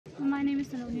My name is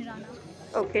Saloni Rana.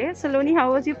 Okay, Saloni,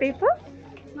 how was your paper?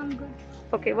 I'm good.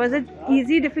 Okay, was it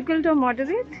easy, difficult, or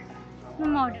moderate?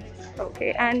 I'm moderate.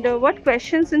 Okay, and what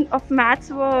questions of maths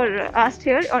were asked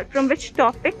here, or from which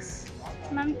topics?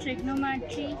 Ma'am,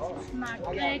 trigonometry,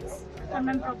 matrix, and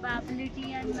ma'am,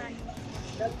 probability and manual.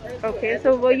 Okay,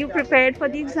 so were you prepared for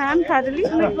the exam thoroughly?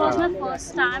 It was my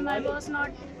first time. I was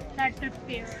not that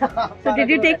prepared. So did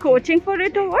you take coaching for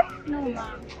it or what? No,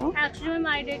 ma'am. Oh. Actually, ma'am,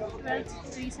 I did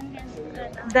 12th recently.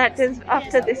 That is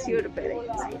after this you're preparing.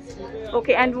 Nice.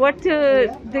 Okay, and what do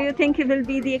you think will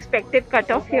be the expected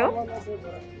cutoff here?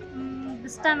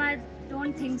 This time I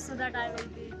don't think so that I will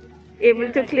be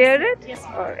Able to clear it? Yes,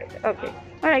 ma'am. Alright, okay.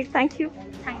 Alright, thank you.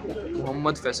 Thank you.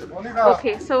 Mohammed Faisal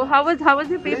Okay, so how was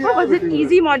your paper? Was it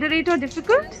easy, moderate, or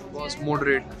difficult? was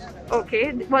moderate.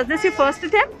 Okay, was this your first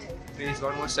attempt? This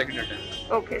was my second attempt.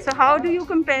 Okay, so how do you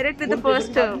compare it with the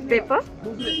first paper?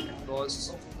 It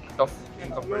was tough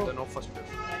in comparison of first paper.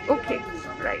 Okay,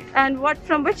 right. And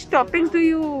from which topics do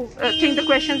you think the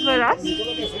questions were asked?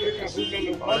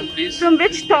 Pardon, please. From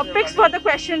which topics were the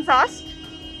questions asked?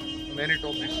 Many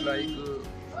topics like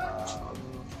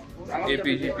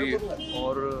APGP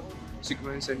or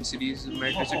sequence and series,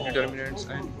 matrix determinants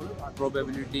and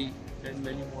probability and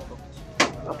many more topics.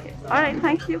 Okay, alright,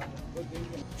 thank you.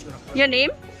 Your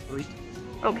name? Rohit.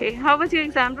 Okay, how was your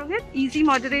exam, Rohit? Easy,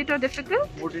 moderate, or difficult?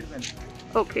 Moderate, ma'am.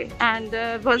 Okay, and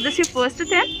was this your first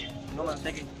attempt? No, ma'am,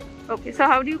 second. Okay, so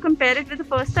how do you compare it with the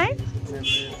first time? Ma'am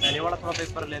पहले वाला थोड़ा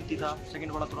paper lengthy था,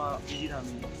 second वाला थोड़ा easy था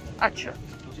मेरे लिए। अच्छा.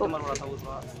 दूसरा नंबर वाला था वो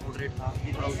थोड़ा मॉडरेट था,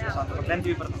 ये थोड़ा उसके साथ मतलब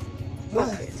लेंथी पेपर था।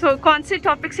 Okay. So कौन से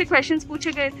टॉपिक से क्वेश्चंस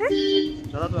पूछे गए थे?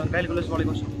 ज़्यादा तो कैलकुलस वाले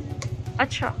क्वेश्चन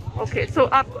अच्छा, ओके. सो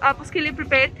आप उसके लिए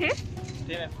प्रिपेयर थे?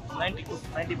 थे मैम,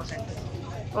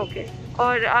 90%। ओके.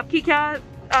 और आप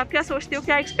क्या सोचते हो,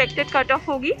 क्या एक्सपेक्टेड कट ऑफ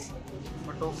होगी?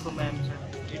 बट टॉप तो मैम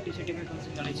 80 में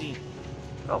समथिंग आनी चाहिए।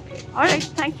 Okay, alright,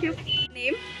 thank you.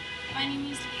 Name? My name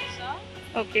is Lisa.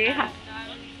 Okay. And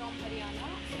I'm from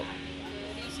Haryana.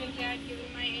 Recently, I had given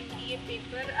my NDA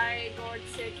paper. I got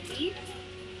set B.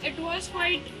 It was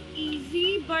quite easy,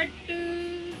 but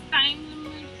time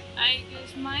limit. I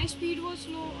guess my speed was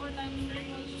slow or time limit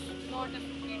was not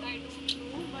appropriate. I don't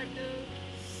know, but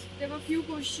there were few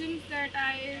questions that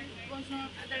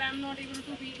I'm not able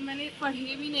to read. मैंने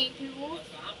पढ़े भी नहीं थे वो,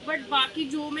 but बाकी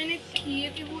जो मैंने किए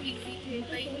थे वो easy थे.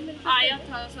 Like आया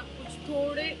था सब कुछ.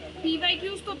 थोड़े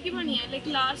PYQs तो अब की बार नहीं है. Like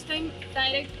last time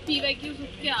direct PYQs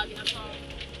उठ के आ गया था.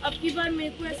 अब की बार मेरे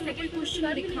को ऐसा कोई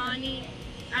क्वेश्चन दिखा नहीं.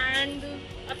 And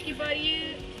अब की बार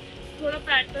ये थोड़ा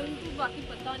पैटर्न तो बाकी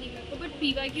पता नहीं मेरे को, बट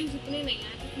PYQs इतने नहीं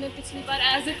आए जितने पिछली बार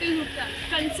एज इट इज उठ के आए.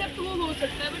 कंसेप्ट वो हो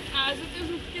सकता है बट एज इट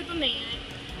इज उठ के तो नहीं आए.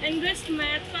 एंड रेस्ट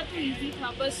मैथ का तो इजी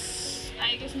था, बस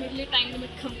आई गेस मेरे लिए टाइम लिमिट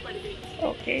कम पड़ गई.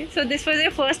 Okay, so this was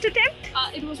your first attempt?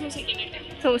 It was my second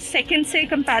attempt. So second से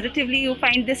comparatively you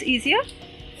find this easier?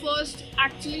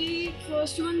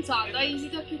 First one ज़्यादा इजी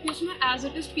था क्योंकि उसमें एज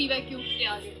इट इज PYQ उठ के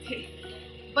आ गए थे.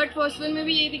 बट फर्स्ट वन में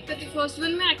भी यही दिक्कत थी. फर्स्ट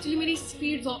वन में एक्चुअली मेरी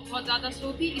स्पीड बहुत ज़्यादा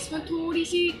स्लो थी. इसमें थोड़ी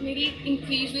सी मेरी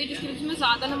इंक्रीज हुई जिसकी वजह से मैं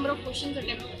ज़्यादा नंबर ऑफ क्वेश्चन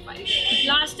अटैम्प्ट कर पाई.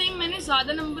 लास्ट टाइम मैंने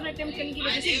ज़्यादा नंबर अटैम्प्ट करने की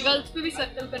वजह से गर्ल्स पे भी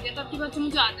सर्कल कर दिया था. आपकी बात जो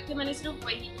मुझे आते थे मैंने सिर्फ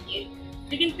वही किए.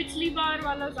 लेकिन पिछली बार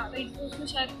वाला ज़्यादा इजी था. उसमें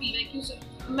शायद PYQ से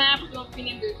मैं अपना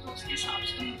ओपिनियन देता हूँ उसके हिसाब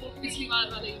से हमको पिछली बार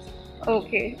वाला इजी.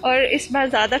 ओके, और इस बार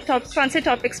ज़्यादा कौन से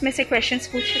टॉपिक्स में से क्वेश्चंस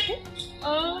पूछे थे?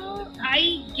 I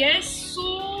guess so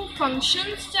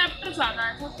functions chapter ज़्यादा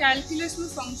आया था. कैलकुलस में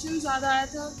फंक्शन ज़्यादा आया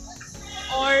था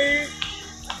और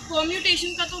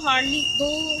परम्यूटेशन का तो हार्डली 2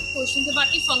 क्वेश्चन थे.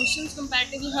 बाकी फंक्शंस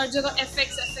कंपैरेटिवली हर जगह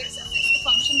FX तो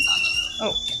फंक्शन ज़्यादा था.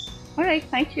 Okay, alright,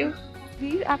 thank you.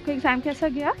 जी, आपका एग्ज़ाम कैसा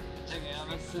गया?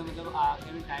 बस मतलब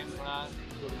आगे में टाइम थोड़ा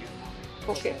जुड़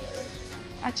गया. ओके,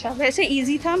 अच्छा. वैसे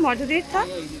इजी था, मॉडरेट था?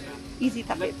 इजी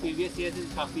था. प्रीवियस ईयर से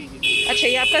काफ़ी इजी अच्छा,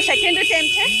 ये आपका सेकंड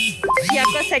अटेम्प्ट है? ये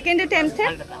आपका सेकंड अटेम्प्ट है?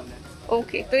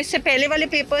 ओके, तो इससे पहले वाले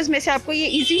पेपर्स में से आपको ये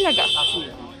इजी लगा?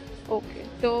 ओके,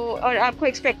 तो और आपको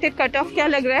एक्सपेक्टेड कट ऑफ क्या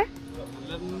लग रहा है?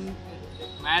 मतलब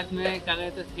मैथ में कर रहे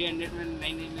तो 300 में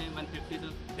नहीं में 150 तो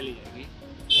चली जाएगी.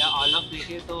 या ऑल ऑफ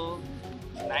देखे तो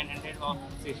 900 और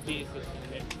 60.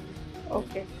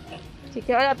 ओके, ठीक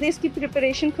है. और आपने इसकी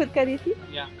प्रिपरेशन खुद करी थी?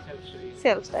 या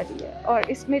सेल्फ स्टडी है. और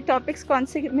इसमें टॉपिक्स कौन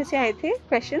से में से आए थे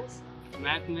क्वेश्चंस?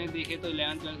 मैथ में देखे तो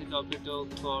 11th-12th के टॉपिक तो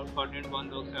कोऑर्डिनेट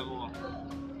बॉन्ड हो गया, वो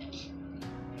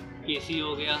केसी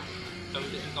हो गया,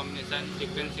 कॉम्बिनेशन,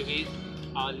 सीक्वेंस सीरीज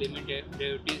और लिमिट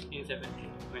डेरिवेटिव्स इन 7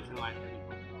 मेंशन हुआ है.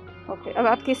 ओके, अब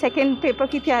आपकी सेकंड पेपर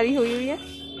की तैयारी हुई है?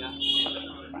 या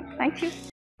थैंक यू.